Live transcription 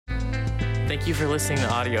Thank you for listening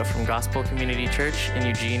to audio from Gospel Community Church in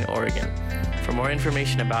Eugene, Oregon. For more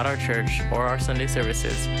information about our church or our Sunday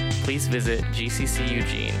services, please visit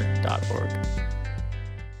gcceugene.org.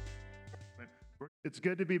 It's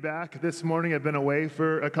good to be back this morning. I've been away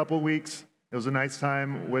for a couple weeks. It was a nice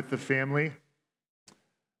time with the family.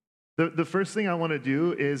 The first thing I want to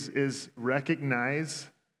do is recognize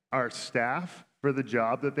our staff for the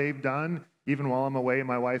job that they've done. Even while I'm away,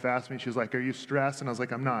 my wife asked me, she was like, "Are you stressed?" And I was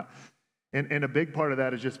like, "I'm not." And a big part of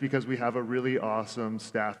that is just because we have a really awesome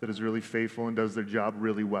staff that is really faithful and does their job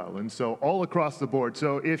really well. And so all across the board.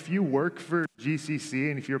 So if you work for GCC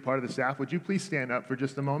and if you're part of the staff, would you please stand up for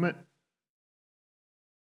just a moment?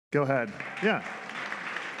 Go ahead. Yeah.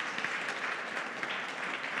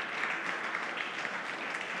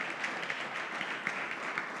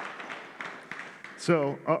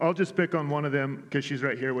 So I'll just pick on one of them because she's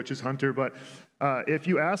right here, which is Hunter. But if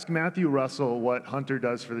you ask Matthew Russell what Hunter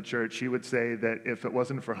does for the church, he would say that if it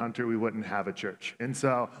wasn't for Hunter, we wouldn't have a church. And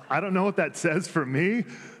so I don't know what that says for me,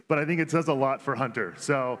 but I think it says a lot for Hunter.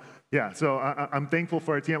 So yeah, so I'm thankful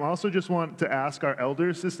for our team. I also just want to ask our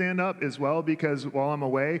elders to stand up as well, because while I'm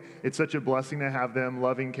away, it's such a blessing to have them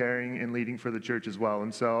loving, caring, and leading for the church as well.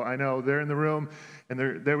 And so I know they're in the room, and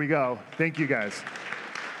there we go. Thank you, guys.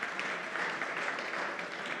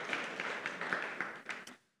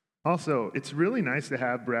 Also, it's really nice to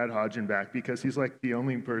have Brad Hodgen back because he's like the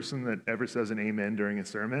only person that ever says an amen during a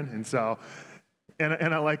sermon. And so,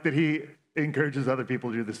 and I like that he encourages other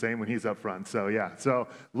people to do the same when he's up front. So yeah, so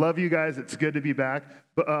love you guys. It's good to be back.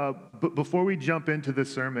 But before we jump into the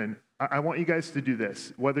sermon, I want you guys to do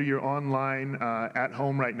this, whether you're online, at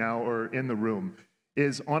home right now, or in the room,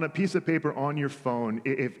 is on a piece of paper on your phone,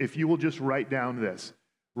 if you will just write down this.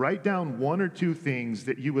 Write down one or two things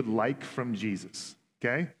that you would like from Jesus,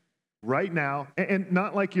 okay? Right now, and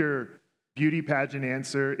not like your beauty pageant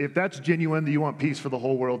answer. If that's genuine, that you want peace for the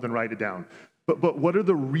whole world, then write it down. But what are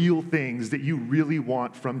the real things that you really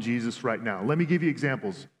want from Jesus right now? Let me give you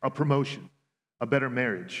examples. A promotion, a better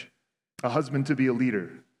marriage, a husband to be a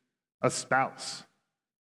leader, a spouse,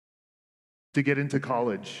 to get into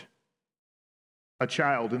college, a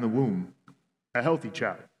child in the womb, a healthy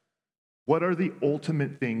child. What are the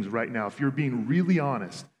ultimate things right now? If you're being really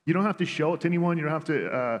honest, you don't have to show it to anyone. You don't have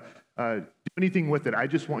to do anything with it. I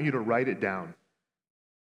just want you to write it down.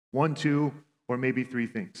 1, 2, or maybe 3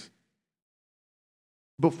 things.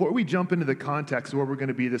 Before we jump into the context of where we're going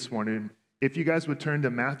to be this morning, if you guys would turn to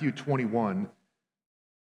Matthew 21.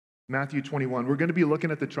 Matthew 21, we're going to be looking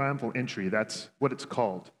at the triumphal entry. That's what it's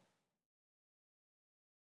called.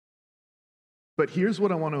 But here's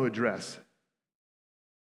what I want to address.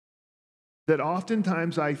 That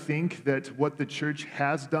oftentimes I think that what the church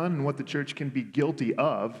has done and what the church can be guilty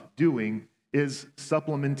of doing is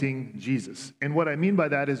supplementing Jesus. And what I mean by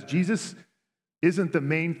that is Jesus isn't the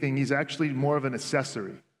main thing. He's actually more of an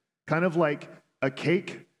accessory. Kind of like a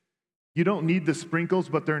cake. You don't need the sprinkles,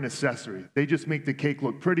 but they're an accessory. They just make the cake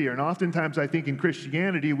look prettier. And oftentimes I think in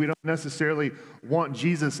Christianity, we don't necessarily want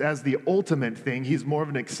Jesus as the ultimate thing. He's more of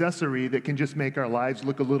an accessory that can just make our lives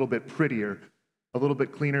look a little bit prettier, a little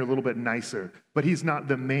bit cleaner, a little bit nicer, but he's not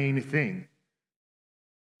the main thing.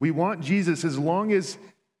 We want Jesus as long as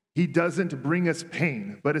he doesn't bring us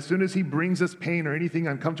pain, but as soon as he brings us pain or anything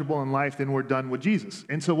uncomfortable in life, then we're done with Jesus.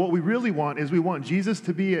 And so what we really want is we want Jesus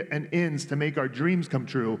to be an ends to make our dreams come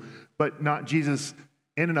true, but not Jesus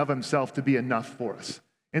in and of himself to be enough for us.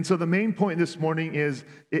 And so the main point this morning is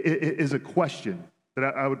a question that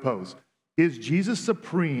I would pose. Is Jesus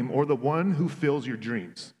supreme or the one who fills your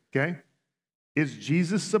dreams? Okay? Is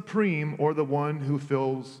Jesus supreme or the one who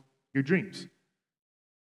fills your dreams?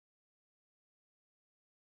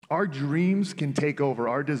 Our dreams can take over.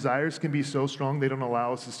 Our desires can be so strong they don't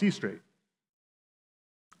allow us to see straight.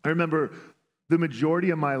 I remember the majority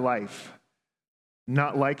of my life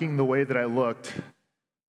not liking the way that I looked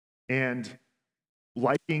and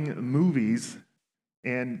liking movies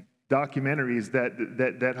and documentaries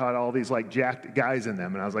that had all these like jacked guys in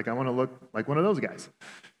them. And I was like, I want to look like one of those guys.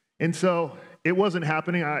 And so it wasn't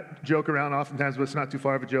happening. I joke around oftentimes, but it's not too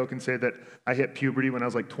far of a joke, and say that I hit puberty when I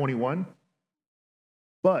was like 21.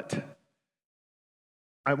 But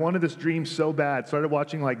I wanted this dream so bad. Started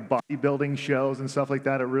watching like bodybuilding shows and stuff like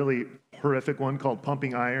that. A really horrific one called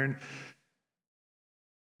Pumping Iron.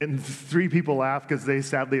 And 3 people laugh because they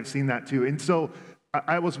sadly have seen that too. And so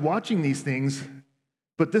I was watching these things,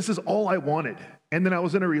 but this is all I wanted. And then I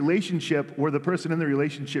was in a relationship where the person in the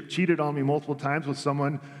relationship cheated on me multiple times with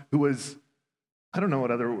someone who was, I don't know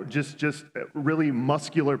what other, just a really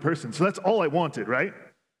muscular person. So that's all I wanted, right?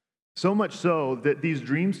 So much so that these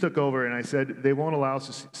dreams took over, and I said, they won't allow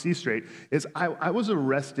us to see straight, is I was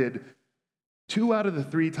arrested 2 out of the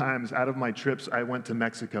 3 times out of my trips, I went to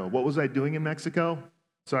Mexico. What was I doing in Mexico?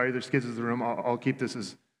 Sorry, there's kids in the room. I'll keep this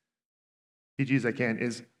as PG as I can.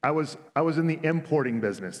 I was in the importing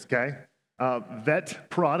business, okay? Vet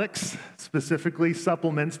products, specifically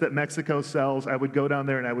supplements that Mexico sells. I would go down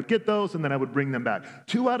there and I would get those and then I would bring them back.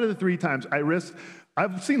 2 out of the 3 times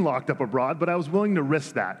I've seen Locked Up Abroad, but I was willing to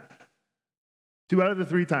risk that. 2 out of the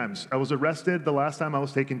 3 times I was arrested. The last time I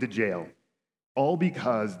was taken to jail. All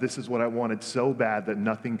because this is what I wanted so bad that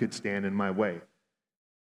nothing could stand in my way.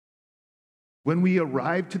 When we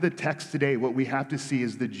arrive to the text today, what we have to see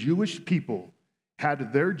is the Jewish people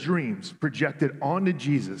had their dreams projected onto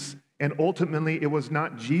Jesus, and ultimately it was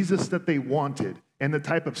not Jesus that they wanted and the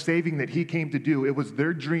type of saving that he came to do. It was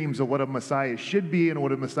their dreams of what a Messiah should be and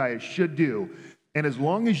what a Messiah should do. And as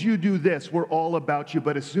long as you do this, we're all about you.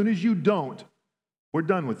 But as soon as you don't, we're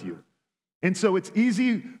done with you. And so it's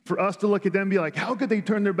easy for us to look at them and be like, how could they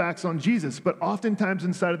turn their backs on Jesus? But oftentimes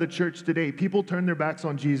inside of the church today, people turn their backs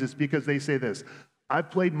on Jesus because they say this: I've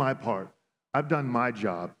played my part. I've done my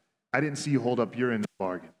job. I didn't see you hold up your end of the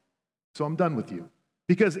bargain. So I'm done with you.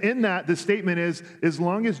 Because in that, the statement is, as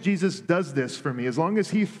long as Jesus does this for me, as long as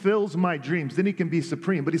he fills my dreams, then he can be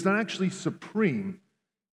supreme. But he's not actually supreme.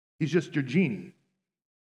 He's just your genie.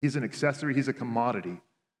 He's an accessory. He's a commodity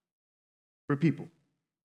for people.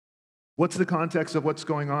 What's the context of what's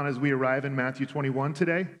going on as we arrive in Matthew 21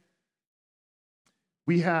 today?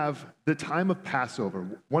 We have the time of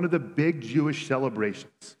Passover, one of the big Jewish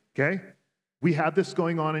celebrations, okay? We have this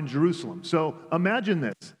going on in Jerusalem. So imagine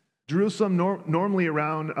this. Jerusalem normally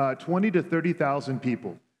around 20 to 30,000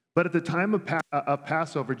 people. But at the time of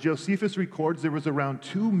Passover, Josephus records there was around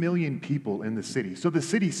 2 million people in the city. So the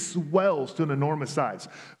city swells to an enormous size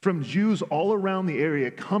from Jews all around the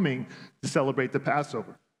area coming to celebrate the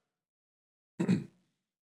Passover.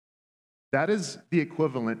 That is the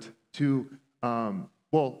equivalent to,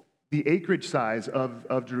 the acreage size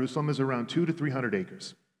of Jerusalem is around 200 to 300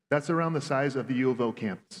 acres. That's around the size of the U of O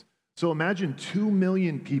campus. So imagine 2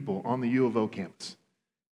 million people on the U of O campus.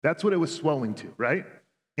 That's what it was swelling to, right?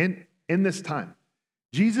 In this time.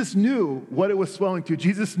 Jesus knew what it was swelling to.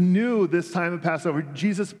 Jesus knew this time of Passover.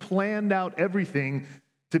 Jesus planned out everything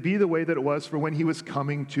to be the way that it was for when he was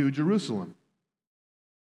coming to Jerusalem.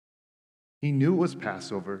 He knew it was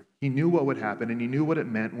Passover. He knew what would happen, and he knew what it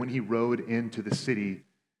meant when he rode into the city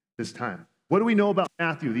this time. What do we know about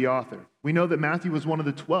Matthew, the author? We know that Matthew was one of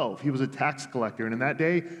the 12. He was a tax collector, and in that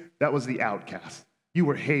day, that was the outcast. You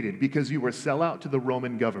were hated because you were a sellout to the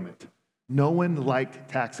Roman government. No one liked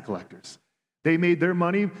tax collectors. They made their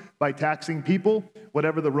money by taxing people,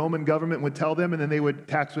 whatever the Roman government would tell them, and then they would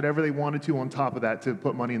tax whatever they wanted to on top of that to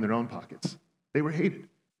put money in their own pockets. They were hated.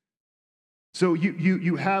 So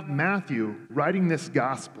you have Matthew writing this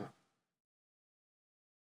gospel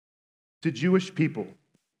to Jewish people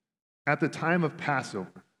at the time of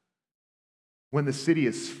Passover when the city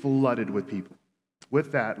is flooded with people.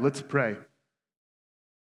 With that, let's pray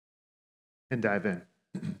and dive in.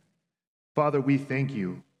 Father, we thank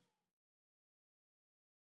you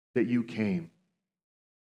that you came,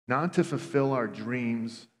 not to fulfill our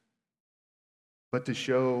dreams, but to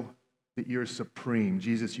show that you're supreme.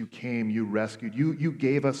 Jesus, you came, you rescued, you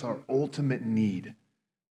gave us our ultimate need.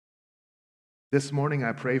 This morning,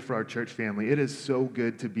 I pray for our church family. It is so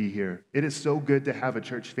good to be here. It is so good to have a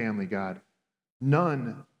church family, God.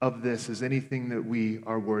 None of this is anything that we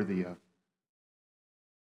are worthy of.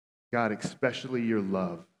 God, especially your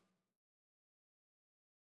love.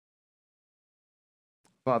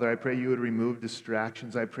 Father, I pray you would remove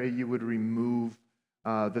distractions. I pray you would remove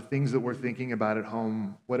the things that we're thinking about at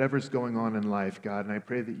home, whatever's going on in life, God. And I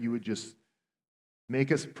pray that you would just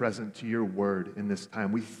make us present to your word in this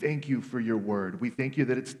time. We thank you for your word. We thank you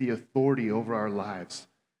that it's the authority over our lives.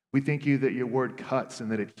 We thank you that your word cuts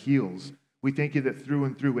and that it heals. We thank you that through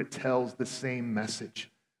and through it tells the same message,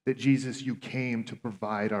 that Jesus, you came to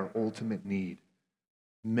provide our ultimate need.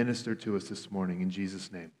 Minister to us this morning in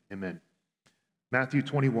Jesus' name. Amen. Matthew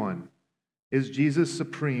 21. Is Jesus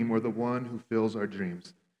supreme or the one who fills our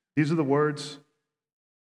dreams? These are the words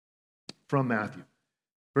from Matthew.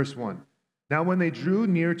 Verse 1. Now when they drew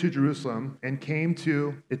near to Jerusalem and came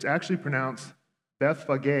to, it's actually pronounced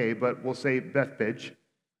Bethphage, but we'll say Bethphage,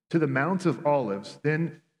 to the Mount of Olives,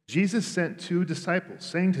 then Jesus sent 2 disciples,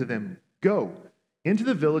 saying to them, go into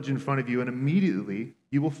the village in front of you, and immediately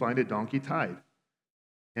you will find a donkey tied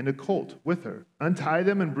and a colt with her. Untie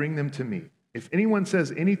them and bring them to me. If anyone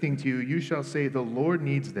says anything to you, you shall say, the Lord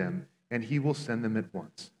needs them, and he will send them at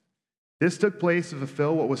once. This took place to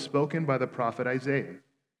fulfill what was spoken by the prophet Isaiah.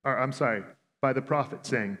 By the prophet,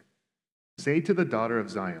 saying, say to the daughter of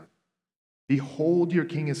Zion, Behold, your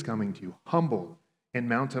king is coming to you, humble and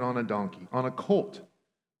mounted on a donkey, on a colt,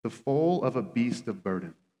 the foal of a beast of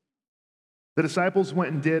burden. The disciples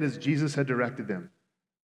went and did as Jesus had directed them.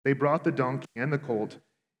 They brought the donkey and the colt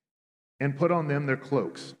and put on them their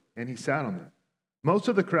cloaks, and he sat on them. Most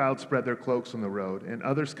of the crowd spread their cloaks on the road, and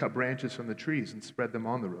others cut branches from the trees and spread them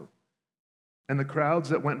on the road. And the crowds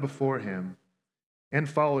that went before him and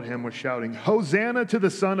followed him were shouting, Hosanna to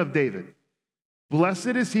the Son of David!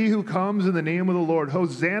 Blessed is he who comes in the name of the Lord!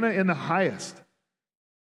 Hosanna in the highest!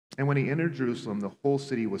 And when he entered Jerusalem, the whole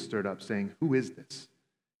city was stirred up, saying, Who is this?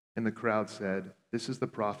 And the crowd said, This is the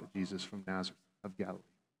prophet Jesus from Nazareth of Galilee.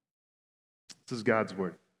 This is God's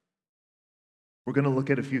word. We're going to look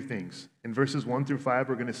at a few things. In verses 1 through 5,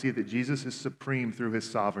 we're going to see that Jesus is supreme through his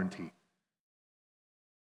sovereignty.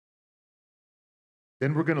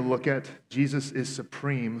 Then we're going to look at Jesus is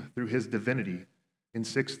supreme through his divinity in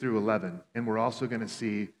 6 through 11. And we're also going to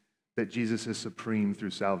see that Jesus is supreme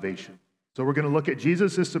through salvation. So we're going to look at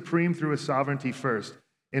Jesus is supreme through his sovereignty first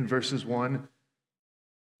in verses 1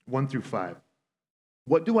 through 5.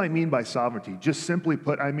 What do I mean by sovereignty? Just simply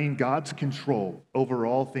put, I mean God's control over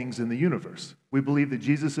all things in the universe. We believe that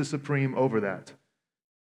Jesus is supreme over that.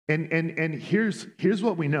 And here's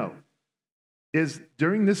what we know, is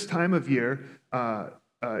during this time of year,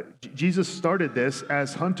 Jesus started this,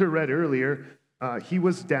 as Hunter read earlier, he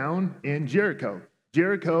was down in Jericho.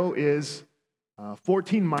 Jericho is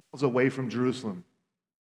 14 miles away from Jerusalem,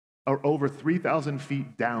 or over 3,000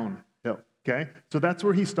 feet downhill. Okay, so that's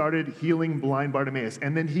where he started healing blind Bartimaeus.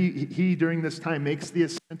 And then he during this time makes the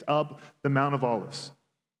ascent up the Mount of Olives.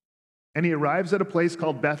 And he arrives at a place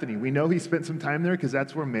called Bethany. We know he spent some time there because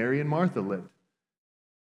that's where Mary and Martha lived.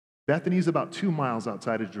 Bethany is about 2 miles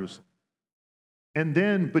outside of Jerusalem. And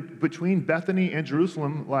then between Bethany and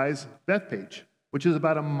Jerusalem lies Bethpage, which is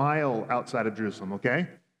about 1 mile outside of Jerusalem, okay?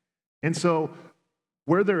 And so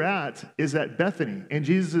where they're at is at Bethany, and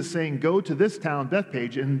Jesus is saying, go to this town,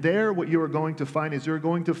 Bethpage, and there what you are going to find is you're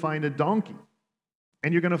going to find a donkey,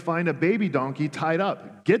 and you're going to find a baby donkey tied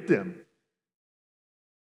up. Get them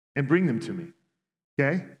and bring them to me,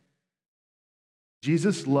 okay?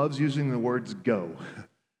 Jesus loves using the words go.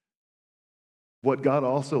 What God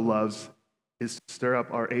also loves is to stir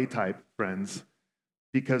up our A-type friends,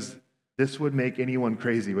 because this would make anyone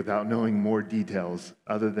crazy without knowing more details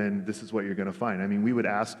other than this is what you're going to find. I mean, we would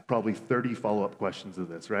ask probably 30 follow-up questions of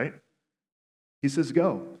this, right? He says,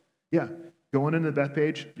 go. Yeah, going into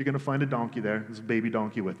Bethpage, you're going to find a donkey there. There's a baby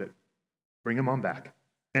donkey with it. Bring him on back.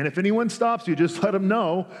 And if anyone stops you, just let them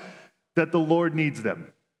know that the Lord needs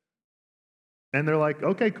them. And they're like,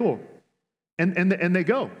 okay, cool. And they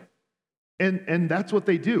go. And that's what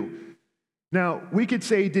they do. Now, we could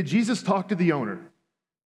say, did Jesus talk to the owner?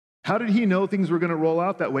 How did he know things were going to roll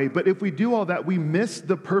out that way? But if we do all that, we miss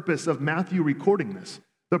the purpose of Matthew recording this.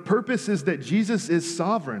 The purpose is that Jesus is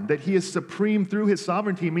sovereign, that he is supreme through his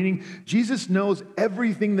sovereignty, meaning Jesus knows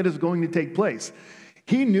everything that is going to take place.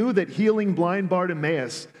 He knew that healing blind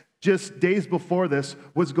Bartimaeus just days before this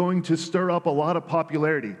was going to stir up a lot of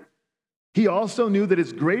popularity. He also knew that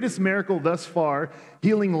his greatest miracle thus far,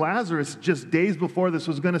 healing Lazarus just days before this,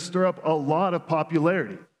 was going to stir up a lot of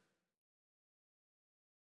popularity.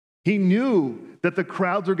 He knew that the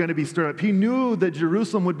crowds were going to be stirred up. He knew that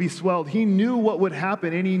Jerusalem would be swelled. He knew what would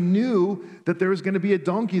happen, and he knew that there was going to be a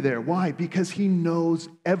donkey there. Why? Because he knows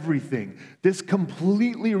everything. This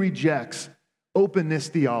completely rejects openness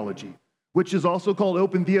theology, which is also called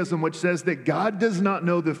open theism, which says that God does not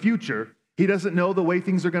know the future. He doesn't know the way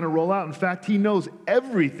things are going to roll out. In fact, he knows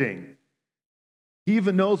everything. He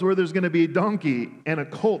even knows where there's going to be a donkey and a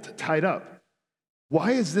colt tied up.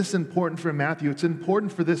 Why is this important for Matthew? It's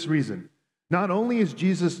important for this reason. Not only is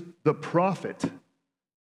Jesus the prophet,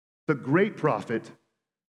 the great prophet,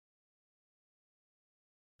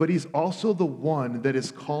 but he's also the one that is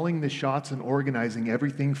calling the shots and organizing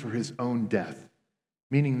everything for his own death.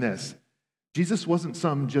 Meaning this, Jesus wasn't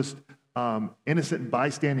some just innocent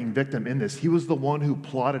bystanding victim in this. He was the one who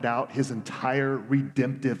plotted out his entire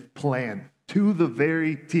redemptive plan to the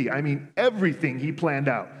very T. I mean, everything he planned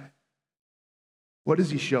out. What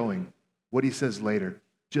is he showing? What he says later.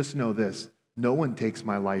 Just know this, no one takes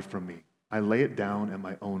my life from me. I lay it down at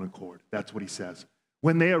my own accord. That's what he says.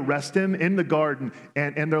 When they arrest him in the garden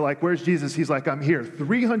and they're like, where's Jesus? He's like, I'm here.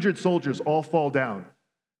 300 soldiers all fall down.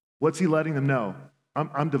 What's he letting them know?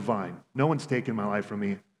 I'm divine. No one's taking my life from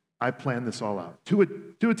me. I planned this all out to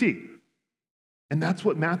a T. And that's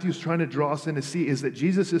what Matthew's trying to draw us in to see, is that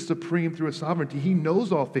Jesus is supreme through his sovereignty. He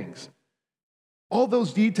knows all things. All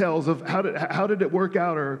those details of how did it work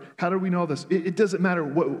out, or how do we know this? It doesn't matter.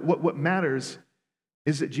 What matters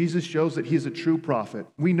is that Jesus shows that he is a true prophet.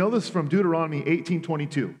 We know this from Deuteronomy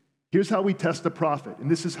 18:22. Here's how we test a prophet, and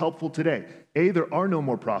this is helpful today. A, there are no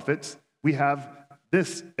more prophets. We have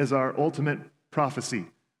this as our ultimate prophecy,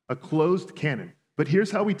 a closed canon. But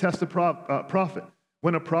here's how we test a prophet.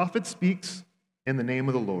 When a prophet speaks in the name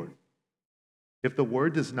of the Lord, if the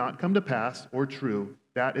word does not come to pass or true,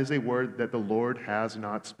 that is a word that the Lord has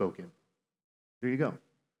not spoken. There you go.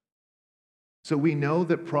 So we know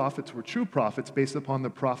that prophets were true prophets based upon the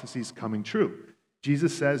prophecies coming true.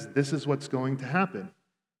 Jesus says this is what's going to happen.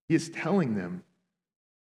 He is telling them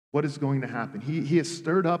what is going to happen. He has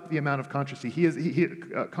stirred up the amount of controversy.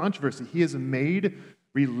 He has made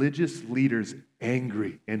religious leaders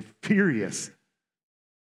angry and furious.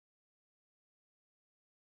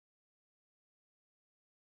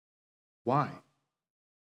 Why?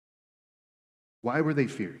 Why were they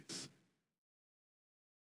furious?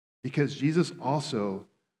 Because Jesus also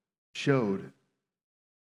showed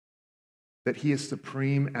that he is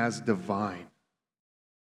supreme as divine.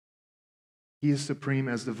 He is supreme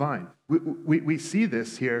as divine. We see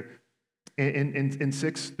this here in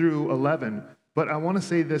 6 through 11, but I want to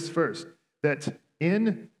say this first, that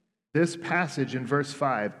in this passage in verse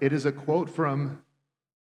 5, it is a quote from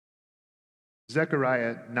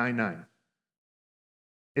Zechariah 9:9.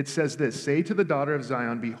 It says this, "Say to the daughter of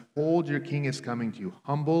Zion, behold, your king is coming to you,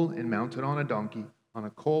 humble and mounted on a donkey, on a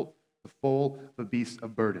colt, the foal of a beast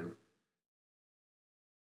of burden."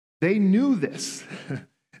 They knew this.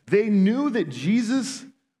 They knew that Jesus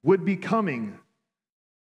would be coming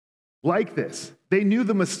like this. They knew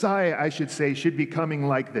the Messiah, I should say, should be coming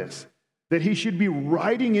like this. That he should be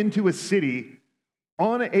riding into a city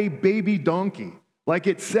on a baby donkey, like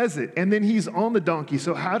it says it, and then he's on the donkey.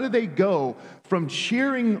 So how do they go from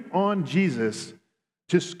cheering on Jesus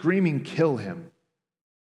to screaming, "Kill him,"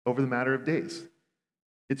 over the matter of days?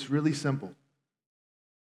 It's really simple.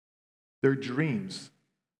 Their dreams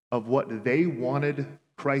of what they wanted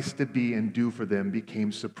Christ to be and do for them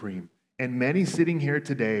became supreme. And many sitting here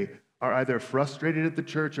today are either frustrated at the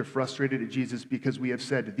church or frustrated at Jesus because we have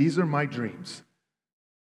said, "These are my dreams.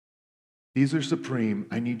 These are supreme.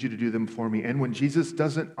 I need you to do them for me." And when Jesus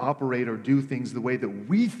doesn't operate or do things the way that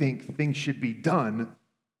we think things should be done,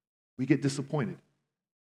 we get disappointed.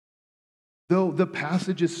 Though the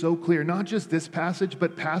passage is so clear, not just this passage,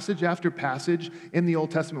 but passage after passage in the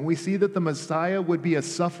Old Testament, we see that the Messiah would be a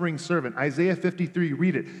suffering servant. Isaiah 53,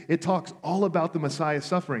 read it. It talks all about the Messiah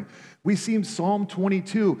suffering. We see in Psalm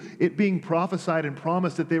 22, it being prophesied and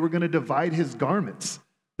promised that they were going to divide his garments,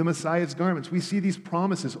 the Messiah's garments. We see these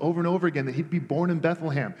promises over and over again, that he'd be born in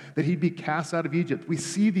Bethlehem, that he'd be cast out of Egypt. We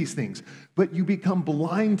see these things, but you become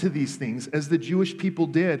blind to these things, as the Jewish people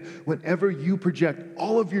did whenever you project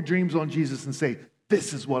all of your dreams on Jesus and say,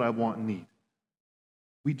 "This is what I want and need."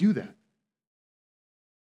 We do that.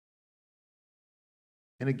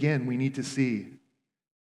 And again, we need to see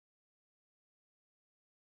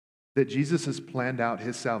that Jesus has planned out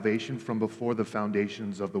his salvation from before the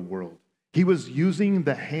foundations of the world. He was using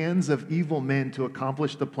the hands of evil men to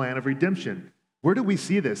accomplish the plan of redemption. Where do we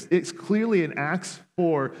see this? It's clearly in Acts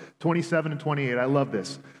 4, 27 and 28. I love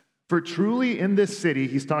this. "For truly in this city,"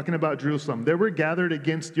 he's talking about Jerusalem, "there were gathered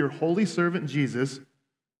against your holy servant Jesus,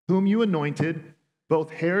 whom you anointed,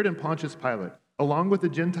 both Herod and Pontius Pilate, along with the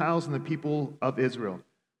Gentiles and the people of Israel,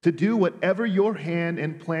 to do whatever your hand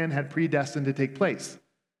and plan had predestined to take place."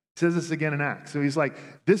 He says this again in Acts. So he's like,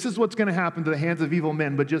 this is what's going to happen to the hands of evil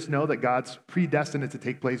men, but just know that God's predestined it to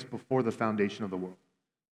take place before the foundation of the world.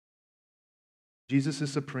 Jesus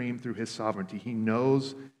is supreme through his sovereignty. He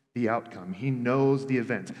knows the outcome. He knows the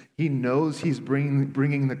event. He knows he's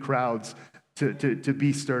bringing the crowds to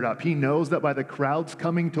be stirred up. He knows that by the crowds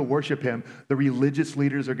coming to worship him, the religious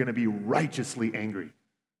leaders are going to be righteously angry.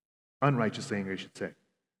 Unrighteously angry, I should say.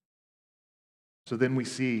 So then we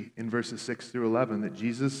see in verses 6 through 11 that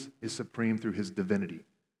Jesus is supreme through his divinity.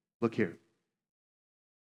 Look here.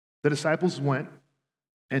 The disciples went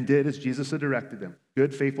and did as Jesus had directed them.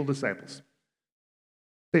 Good, faithful disciples.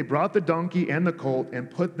 They brought the donkey and the colt and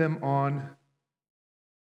put on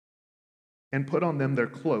them their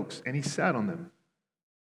cloaks, and he sat on them.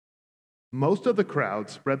 Most of the crowd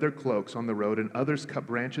spread their cloaks on the road, and others cut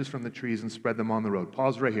branches from the trees and spread them on the road.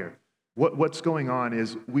 Pause right here. What's going on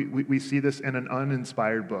is we see this in an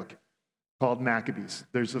uninspired book called Maccabees.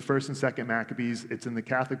 There's the first and second Maccabees. It's in the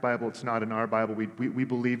Catholic Bible. It's not in our Bible. We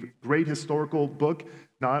believe great historical book,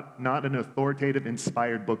 not an authoritative,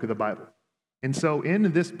 inspired book of the Bible. And so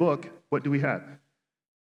in this book, what do we have?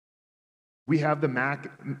 We have the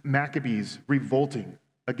Maccabees revolting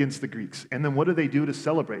against the Greeks. And then what do they do to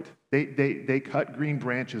celebrate? They cut green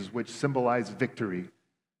branches, which symbolize victory,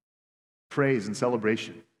 praise and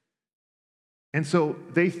celebration. And so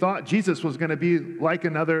they thought Jesus was going to be like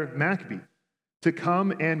another Maccabee, to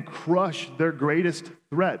come and crush their greatest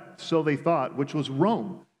threat, so they thought, which was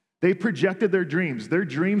Rome. They projected their dreams. Their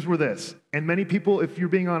dreams were this, and many people, if you're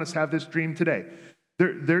being honest, have this dream today.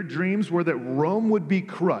 Their dreams were that Rome would be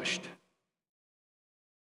crushed,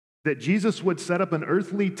 that Jesus would set up an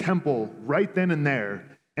earthly temple right then and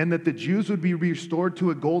there, and that the Jews would be restored to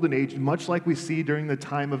a golden age, much like we see during the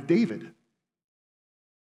time of David.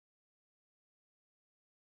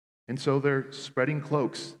 And so they're spreading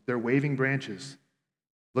cloaks, they're waving branches.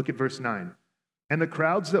 Look at verse 9. And the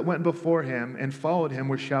crowds that went before him and followed him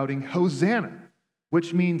were shouting, Hosanna,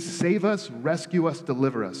 which means save us, rescue us,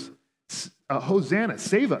 deliver us. Hosanna,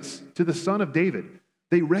 save us to the Son of David.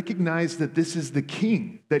 They recognize that this is the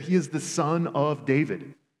King, that he is the Son of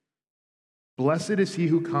David. Blessed is he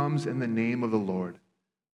who comes in the name of the Lord.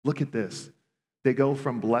 Look at this. They go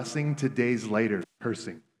from blessing to days later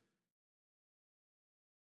cursing.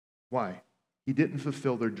 Why? He didn't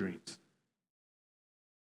fulfill their dreams.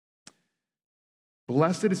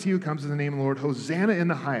 Blessed is he who comes in the name of the Lord. Hosanna in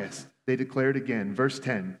the highest. They declared again. Verse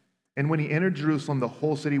 10. And when he entered Jerusalem, the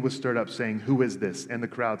whole city was stirred up, saying, Who is this? And the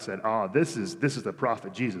crowd said, this is the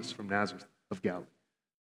prophet Jesus from Nazareth of Galilee.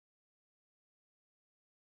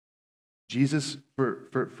 Jesus,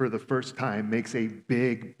 for the first time, makes a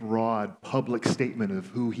big, broad, public statement of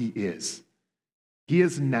who he is. He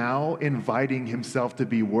is now inviting himself to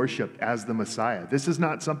be worshiped as the Messiah. This is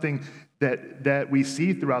not something that we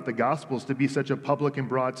see throughout the Gospels to be such a public and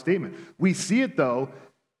broad statement. We see it, though,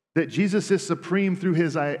 that Jesus is supreme through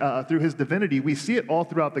his divinity. We see it all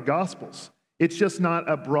throughout the Gospels. It's just not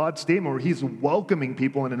a broad statement where he's welcoming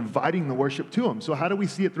people and inviting the worship to him. So how do we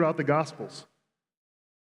see it throughout the Gospels?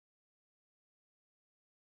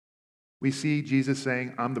 We see Jesus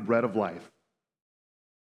saying, I'm the bread of life.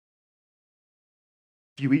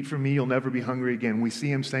 If you eat from me, you'll never be hungry again. We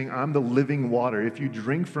see him saying, I'm the living water. If you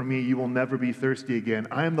drink from me, you will never be thirsty again.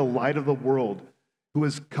 I am the light of the world who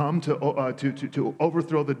has come to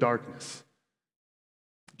overthrow the darkness.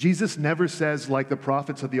 Jesus never says, like the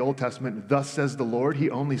prophets of the Old Testament, thus says the Lord.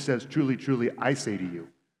 He only says, truly, truly, I say to you,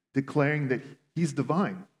 declaring that he's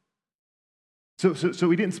divine. So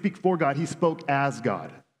he didn't speak for God. He spoke as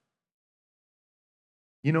God.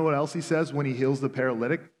 You know what else he says when he heals the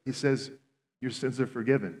paralytic? He says, your sins are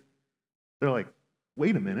forgiven. They're like,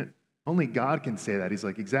 wait a minute. Only God can say that. He's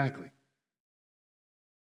like, exactly.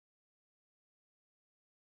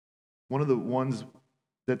 One of the ones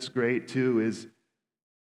that's great, too, is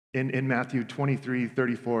in Matthew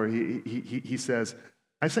 23:34, he says,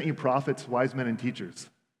 I sent you prophets, wise men, and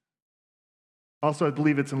teachers. Also, I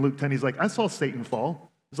believe it's in Luke 10. He's like, I saw Satan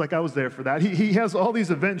fall. It's like, I was there for that. He has all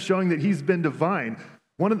these events showing that he's been divine.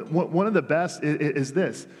 One of the best is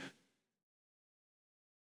this.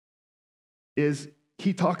 Is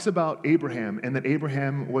he talks about Abraham and that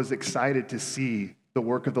Abraham was excited to see the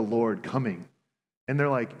work of the Lord coming. And they're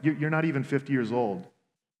like, you're not even 50 years old.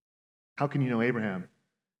 How can you know Abraham?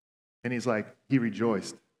 And he's like, he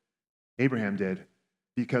rejoiced. Abraham did.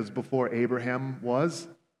 Because before Abraham was,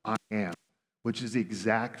 I am. Which is the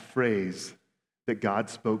exact phrase that God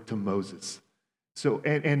spoke to Moses. So,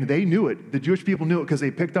 and they knew it. The Jewish people knew it because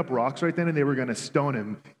they picked up rocks right then and they were going to stone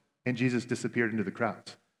him. And Jesus disappeared into the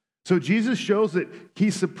crowds. So Jesus shows that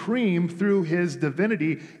he's supreme through his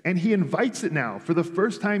divinity, and he invites it now. For the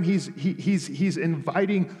first time, he's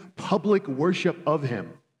inviting public worship of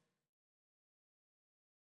him.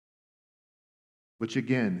 Which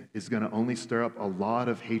again is going to only stir up a lot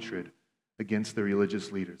of hatred against the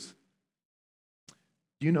religious leaders.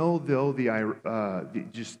 Do you know, though,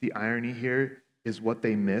 just the irony here is what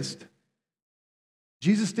they missed?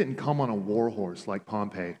 Jesus didn't come on a war horse like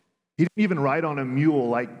Pompey. He didn't even ride on a mule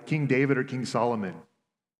like King David or King Solomon.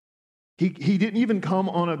 He didn't even come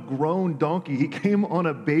on a grown donkey. He came on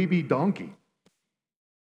a baby donkey.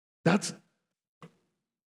 That's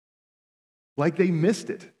like they missed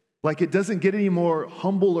it. Like it doesn't get any more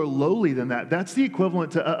humble or lowly than that. That's the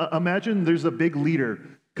equivalent to, imagine there's a big leader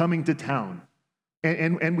coming to town.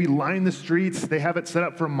 And we line the streets. They have it set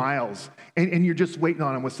up for miles. And you're just waiting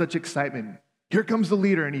on him with such excitement. Here comes the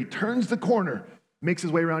leader, and he turns the corner, makes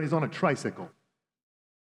his way around. He's on a tricycle.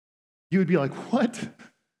 You would be like, what?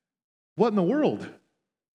 What in the world?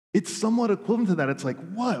 It's somewhat equivalent to that. It's like,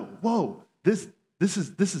 whoa, this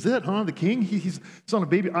is it, huh? The king, he's on a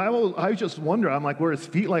baby. I just wonder, I'm like, were his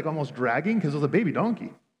feet like almost dragging because it was a baby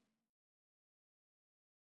donkey?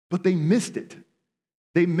 But they missed it.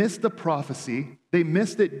 They missed the prophecy. They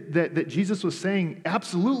missed it that Jesus was saying,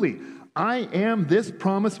 absolutely, I am this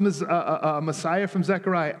promised Messiah from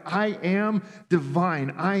Zechariah. I am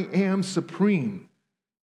divine. I am supreme.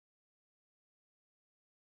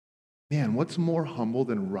 Man, what's more humble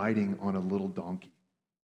than riding on a little donkey?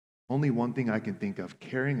 Only one thing I can think of,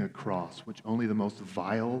 carrying a cross, which only the most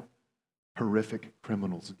vile, horrific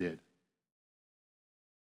criminals did.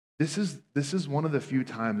 This is one of the few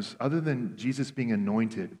times, other than Jesus being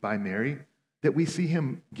anointed by Mary, that we see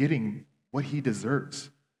him getting what he deserves.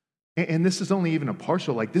 And this is only even a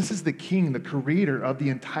partial, like this is the king, the creator of the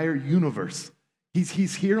entire universe.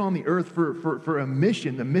 He's here on the earth for a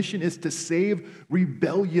mission. The mission is to save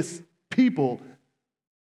rebellious people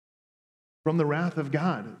from the wrath of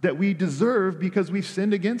God that we deserve because we've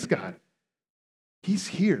sinned against God. He's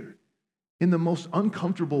here in the most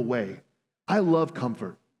uncomfortable way. I love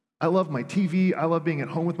comfort. I love my TV. I love being at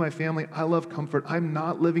home with my family. I love comfort. I'm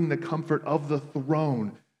not living the comfort of the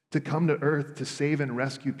throne to come to earth to save and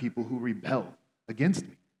rescue people who rebel against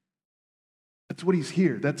me. That's what he's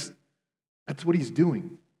here. That's what he's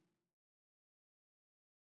doing.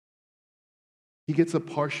 He gets a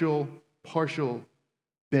partial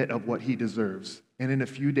bit of what he deserves. And in a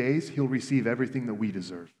few days, he'll receive everything that we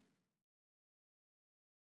deserve.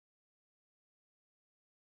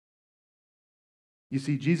 You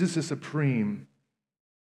see, Jesus is supreme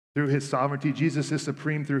through his sovereignty. Jesus is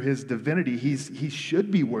supreme through his divinity. He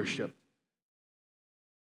should be worshiped.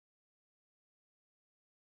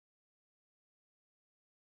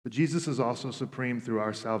 But Jesus is also supreme through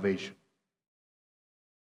our salvation.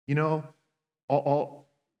 You know,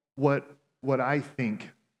 what I think,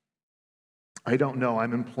 I don't know,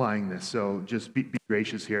 I'm implying this, so just be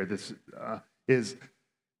gracious here. This is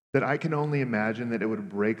that I can only imagine that it would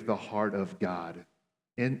break the heart of God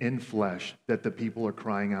in flesh that the people are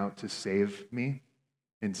crying out to save me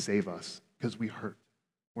and save us because we hurt.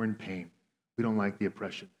 We're in pain. We don't like the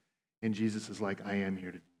oppression. And Jesus is like, I am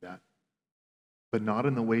here to do that. But not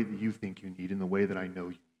in the way that you think you need, in the way that I know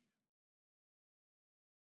you.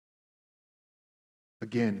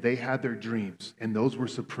 Again, they had their dreams, and those were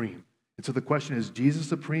supreme. And so the question is Jesus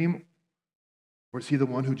supreme, or is he the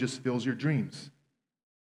one who just fills your dreams?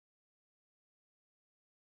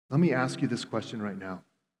 Let me ask you this question right now.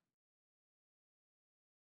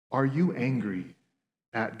 Are you angry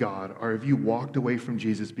at God, or have you walked away from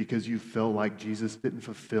Jesus because you feel like Jesus didn't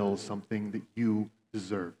fulfill something that you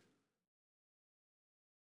deserve?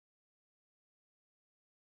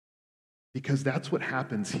 Because that's what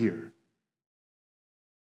happens here.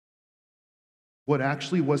 What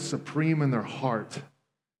actually was supreme in their heart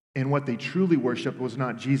and what they truly worshiped was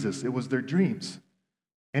not Jesus, it was their dreams.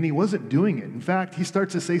 And he wasn't doing it. In fact, he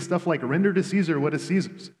starts to say stuff like, render to Caesar what is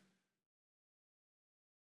Caesar's.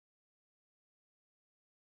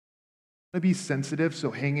 I'm going to be sensitive, so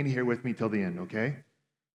hang in here with me till the end, okay?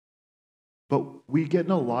 But we get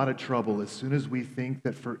in a lot of trouble as soon as we think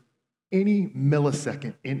that for any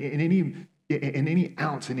millisecond, in any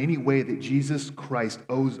ounce, in any way that Jesus Christ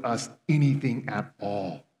owes us anything at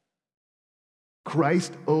all.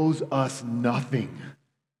 Christ owes us nothing,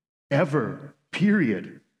 ever,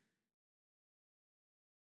 period.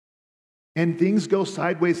 And things go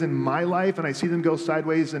sideways in my life, and I see them go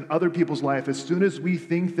sideways in other people's life as soon as we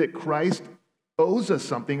think that Christ owes us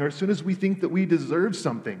something, or as soon as we think that we deserve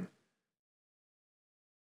something.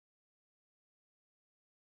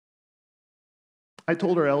 I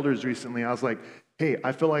told our elders recently, I was like, hey,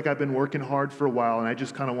 I feel like I've been working hard for a while, and I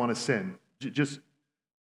just kind of want to sin. I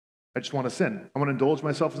just want to sin. I want to indulge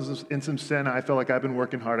myself in some sin. I feel like I've been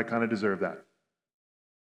working hard. I kind of deserve that.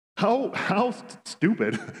 How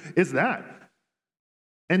stupid is that?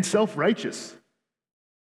 And self-righteous.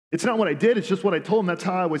 It's not what I did. It's just what I told him. That's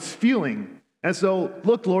how I was feeling. And so,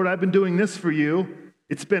 look, Lord, I've been doing this for you.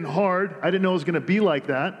 It's been hard. I didn't know it was going to be like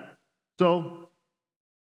that. So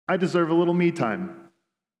I deserve a little me time.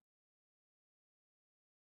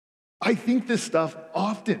 I think this stuff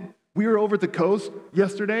often. We were over at the coast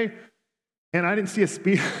yesterday, and I didn't see a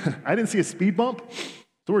speed bump.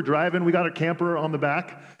 So we're driving. We got our camper on the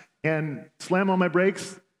back, and slam on my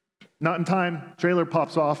brakes. Not in time. Trailer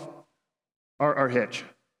pops off our hitch.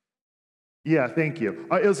 Yeah, thank you.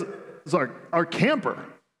 It was our camper.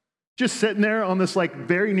 Just sitting there on this like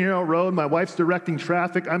very narrow road. My wife's directing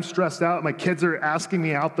traffic. I'm stressed out. My kids are asking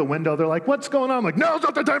me out the window. They're like, what's going on? I'm like, no, it's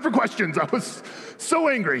not the time for questions. I was so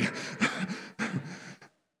angry.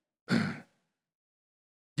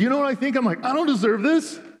 Do you know what I think? I'm like, I don't deserve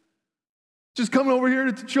this. Just coming over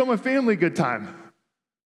here to show my family a good time.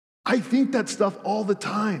 I think that stuff all the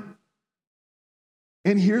time.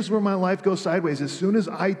 And here's where my life goes sideways. As soon as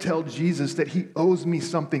I tell Jesus that he owes me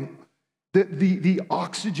something The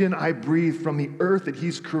oxygen I breathe from the earth that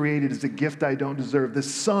he's created is a gift I don't deserve. The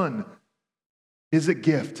sun is a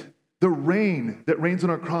gift. The rain that rains on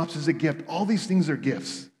our crops is a gift. All these things are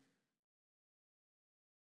gifts.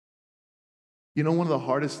 You know, one of the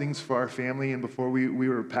hardest things for our family, and before we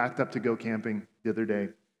were packed up to go camping the other day,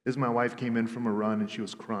 is my wife came in from a run and she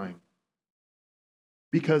was crying.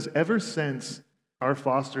 Because ever since our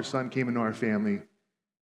foster son came into our family,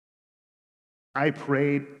 I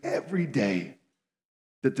prayed every day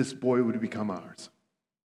that this boy would become ours.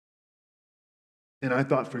 And I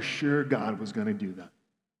thought for sure God was going to do that.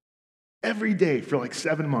 Every day for like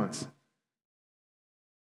 7 months.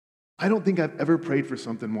 I don't think I've ever prayed for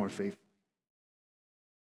something more faithful.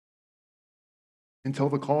 Until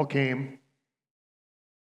the call came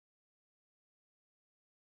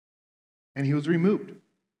and he was removed.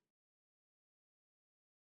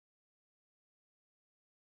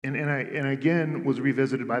 And I again was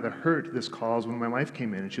revisited by the hurt this caused when my wife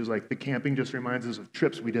came in. And she was like, the camping just reminds us of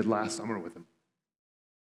trips we did last summer with him.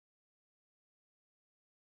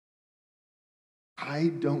 I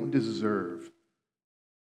don't deserve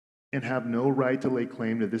and have no right to lay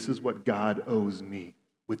claim to this is what God owes me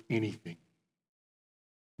with anything.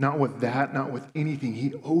 Not with that, not with anything.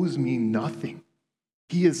 He owes me nothing.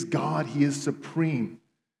 He is God. He is supreme.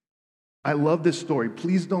 I love this story.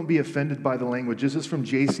 Please don't be offended by the language. This is from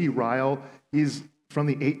J.C. Ryle. He's from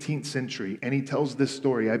the 18th century, and he tells this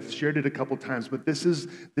story. I've shared it a couple times, but this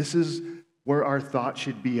is where our thought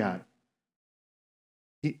should be at.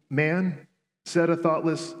 Man, said a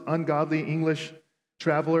thoughtless, ungodly English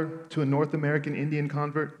traveler to a North American Indian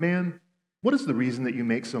convert, man, what is the reason that you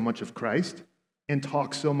make so much of Christ and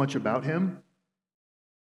talk so much about him?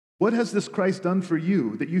 What has this Christ done for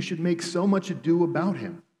you that you should make so much ado about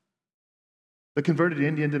him? The converted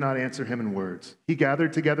Indian did not answer him in words. He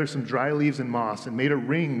gathered together some dry leaves and moss and made a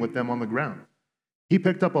ring with them on the ground. He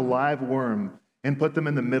picked up a live worm and put them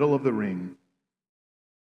in the middle of the ring.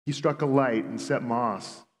 He struck a light and set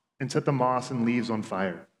the moss and leaves on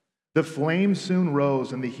fire. The flame soon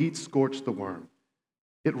rose and the heat scorched the worm.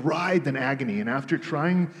 It writhed in agony, and after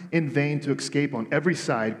trying in vain to escape on every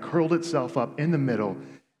side, curled itself up in the middle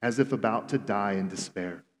as if about to die in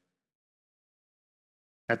despair.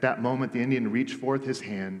 At that moment, the Indian reached forth his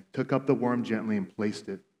hand, took up the worm gently, and placed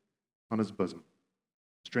it on his bosom.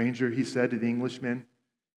 Stranger, he said to the Englishman,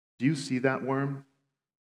 do you see that worm?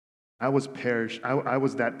 I was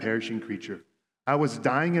that perishing creature. I was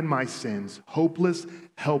dying in my sins, hopeless,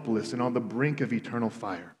 helpless, and on the brink of eternal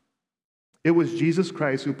fire. It was Jesus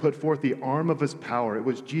Christ who put forth the arm of his power. It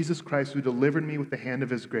was Jesus Christ who delivered me with the hand of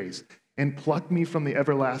his grace and plucked me from the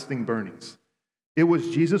everlasting burnings. It was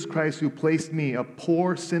Jesus Christ who placed me, a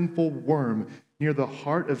poor, sinful worm, near the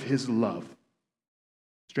heart of his love.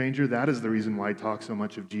 Stranger, that is the reason why I talk so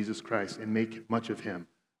much of Jesus Christ and make much of him.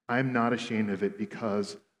 I am not ashamed of it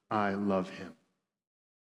because I love him.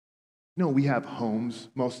 You know, we have homes,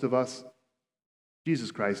 most of us.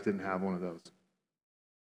 Jesus Christ didn't have one of those.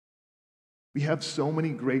 We have so many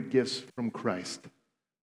great gifts from Christ.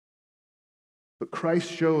 But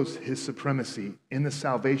Christ shows his supremacy in the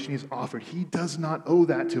salvation he's offered. He does not owe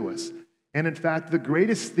that to us. And in fact, the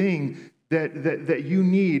greatest thing that you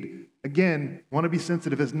need, again, want to be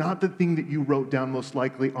sensitive, is not the thing that you wrote down most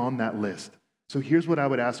likely on that list. So here's what I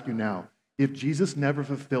would ask you now. If Jesus never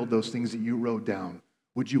fulfilled those things that you wrote down,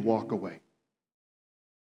 would you walk away?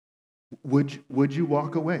 Would you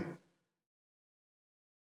walk away?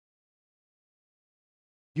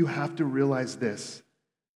 You have to realize this,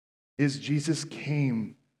 is Jesus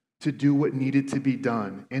came to do what needed to be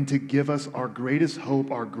done and to give us our greatest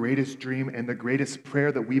hope, our greatest dream, and the greatest prayer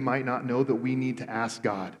that we might not know that we need to ask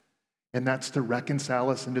God. And that's to reconcile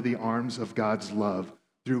us into the arms of God's love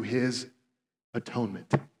through his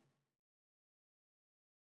atonement.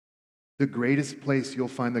 The greatest place you'll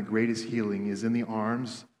find the greatest healing is in the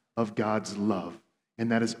arms of God's love.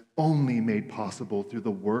 And that is only made possible through the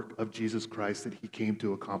work of Jesus Christ that he came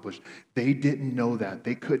to accomplish. They didn't know that.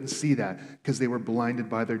 They couldn't see that because they were blinded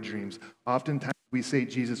by their dreams. Oftentimes we say,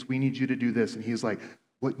 Jesus, we need you to do this. And he's like,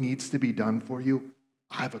 what needs to be done for you,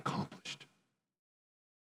 I've accomplished.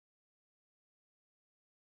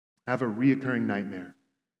 I have a reoccurring nightmare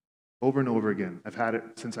over and over again. I've had it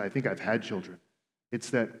since I think I've had children. It's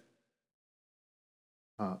that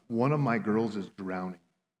one of my girls is drowning.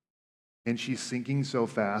 And she's sinking so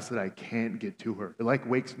fast that I can't get to her.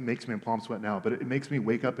 It makes me in palm sweat now, but it makes me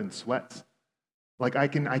wake up in sweats. Like I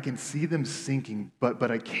can see them sinking,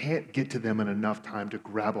 but I can't get to them in enough time to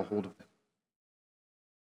grab a hold of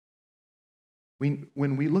them.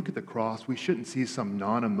 When we look at the cross, we shouldn't see some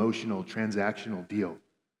non-emotional, transactional deal.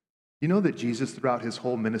 You know that Jesus, throughout his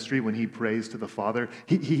whole ministry, when he prays to the Father,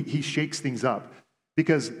 he shakes things up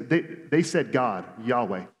because they said God,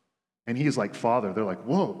 Yahweh, and he is like Father. They're like,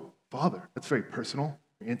 whoa, Father. That's very personal,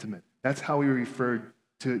 very intimate. That's how he referred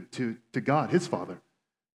to God, his Father,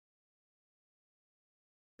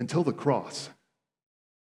 until the cross.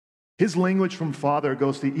 His language from Father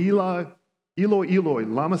goes to Eloi, Eloi,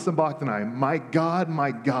 lama sabachthani, my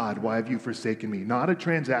God, why have you forsaken me? Not a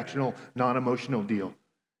transactional, non-emotional deal.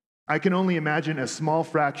 I can only imagine a small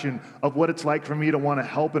fraction of what it's like for me to want to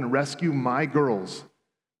help and rescue my girls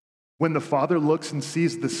when the Father looks and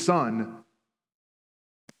sees the Son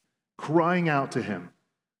crying out to him,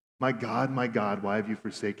 my God, why have you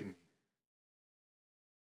forsaken me?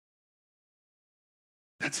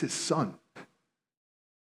 That's his Son,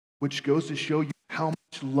 which goes to show you how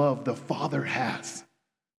much love the Father has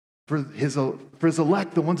for his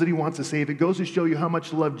elect, the ones that he wants to save. It goes to show you how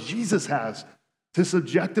much love Jesus has to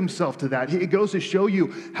subject himself to that. It goes to show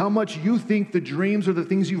you how much you think the dreams or the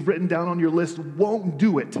things you've written down on your list won't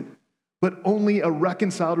do it, but only a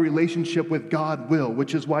reconciled relationship with God will,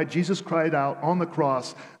 which is why Jesus cried out on the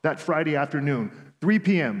cross that Friday afternoon, 3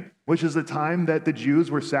 p.m., which is the time that the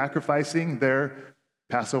Jews were sacrificing their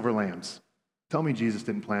Passover lambs. Tell me Jesus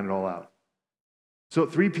didn't plan it all out. So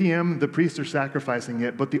at 3 p.m., the priests are sacrificing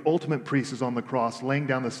it, but the ultimate priest is on the cross, laying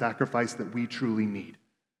down the sacrifice that we truly need.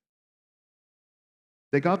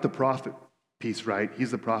 They got the prophet piece right.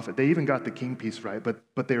 He's the prophet. They even got the king piece right,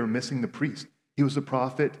 but they were missing the priest. He was the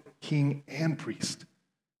prophet, king, and priest.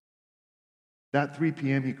 That 3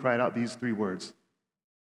 p.m., he cried out these 3 words,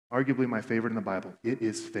 arguably my favorite in the Bible, it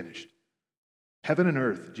is finished. Heaven and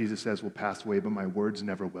earth, Jesus says, will pass away, but my words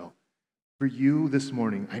never will. For you this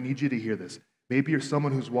morning, I need you to hear this. Maybe you're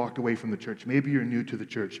someone who's walked away from the church. Maybe you're new to the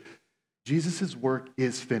church. Jesus' work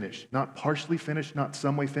is finished. Not partially finished, not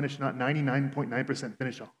some way finished, not 99.9%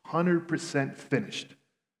 finished, 100% finished.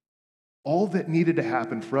 All that needed to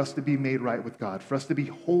happen for us to be made right with God, for us to be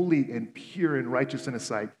holy and pure and righteous in His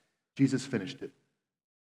sight, Jesus finished it.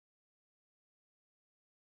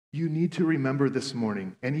 You need to remember this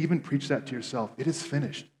morning and even preach that to yourself. It is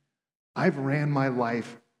finished. I've ran my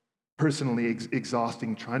life personally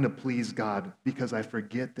exhausting trying to please God because I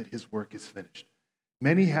forget that His work is finished.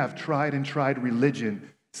 Many have tried and tried religion,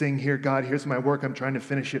 saying, here, God, here's my work, I'm trying to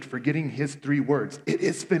finish it, forgetting His 3 words. It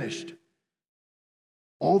is finished.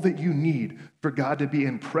 All that you need for God to be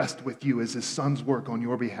impressed with you is His Son's work on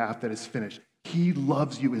your behalf that is finished. He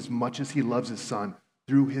loves you as much as He loves His Son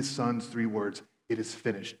through His Son's 3 words. It is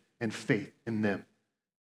finished, and faith in them.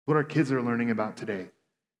 What our kids are learning about today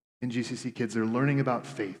in GCC Kids, they're learning about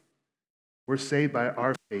faith. We're saved by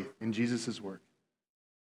our faith in Jesus' work.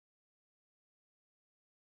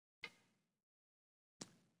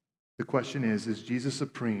 The question is Jesus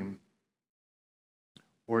supreme,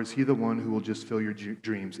 or is He the one who will just fill your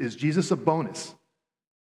dreams? Is Jesus a bonus?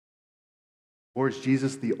 Or is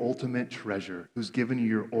Jesus the ultimate treasure who's given you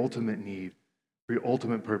your ultimate need for your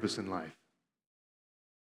ultimate purpose in life?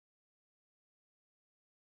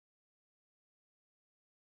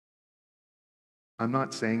 I'm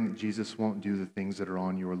not saying that Jesus won't do the things that are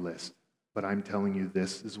on your list, but I'm telling you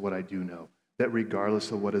this is what I do know, that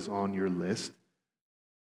regardless of what is on your list,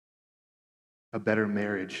 a better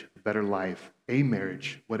marriage, a better life, a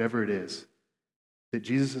marriage, whatever it is, that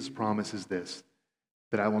Jesus' promise is this,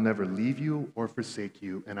 that I will never leave you or forsake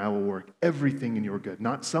you, and I will work everything in your good.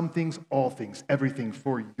 Not some things, all things, everything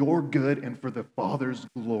for your good and for the Father's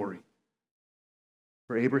glory.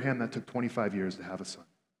 For Abraham, that took 25 years to have a son.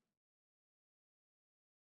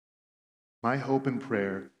 My hope and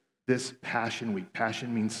prayer this Passion Week,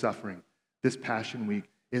 passion means suffering, this Passion Week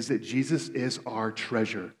is that Jesus is our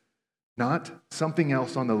treasure. Not something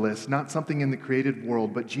else on the list, not something in the created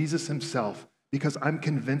world, but Jesus Himself. Because I'm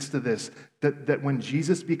convinced of this, that when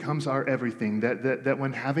Jesus becomes our everything, that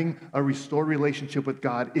when having a restored relationship with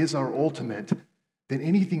God is our ultimate, then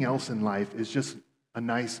anything else in life is just a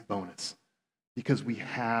nice bonus. Because we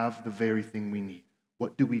have the very thing we need.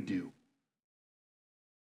 What do we do?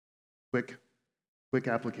 Quick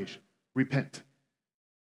application. Repent.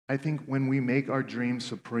 I think when we make our dreams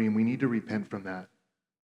supreme, we need to repent from that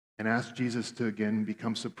and ask Jesus to again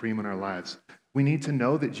become supreme in our lives. We need to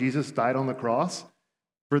know that Jesus died on the cross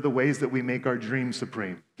for the ways that we make our dreams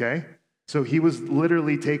supreme, okay? So He was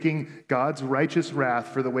literally taking God's righteous wrath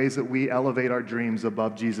for the ways that we elevate our dreams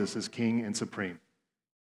above Jesus as King and supreme.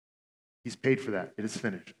 He's paid for that. It is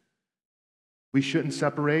finished. We shouldn't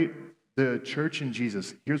separate the church and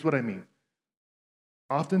Jesus. Here's what I mean.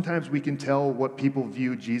 Oftentimes we can tell what people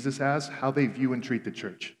view Jesus as, how they view and treat the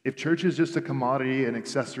church. If church is just a commodity and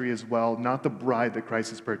accessory as well, not the bride that Christ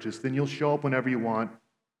has purchased, then you'll show up whenever you want,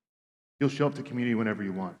 You'll show up to community whenever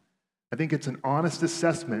you want. I think it's an honest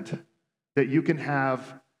assessment that you can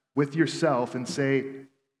have with yourself and say,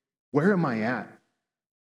 where am I at?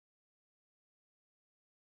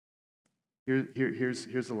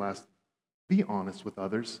 Here's the last. Be honest with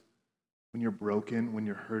others when you're broken, when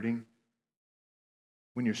you're hurting,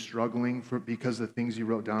 when you're struggling because of the things you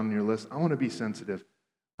wrote down on your list. I want to be sensitive.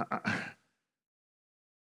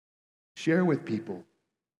 Share with people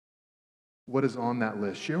what is on that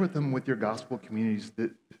list. Share with them with your gospel communities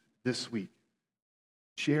this week.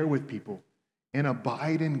 Share with people and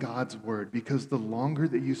abide in God's word, because the longer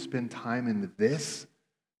that you spend time in this,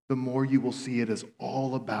 the more you will see it as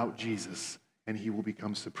all about Jesus, and he will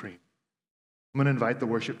become supreme. I'm going to invite the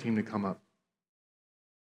worship team to come up.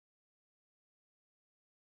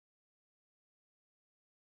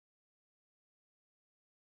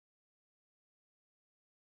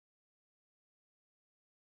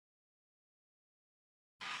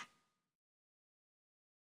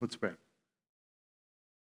 Let's pray.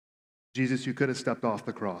 Jesus, you could have stepped off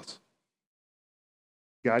the cross.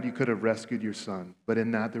 God, you could have rescued your son, but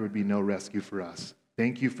in that there would be no rescue for us.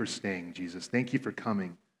 Thank you for staying, Jesus. Thank you for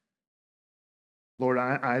coming. Lord,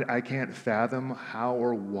 I can't fathom how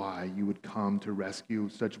or why you would come to rescue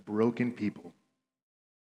such broken people.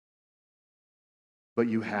 But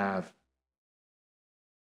you have.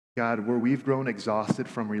 God, where we've grown exhausted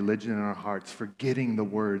from religion in our hearts, forgetting the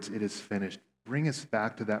words, it is finished, bring us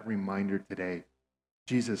back to that reminder today.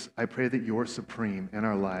 Jesus, I pray that you're supreme in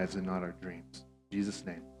our lives and not our dreams. In Jesus'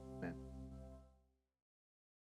 name.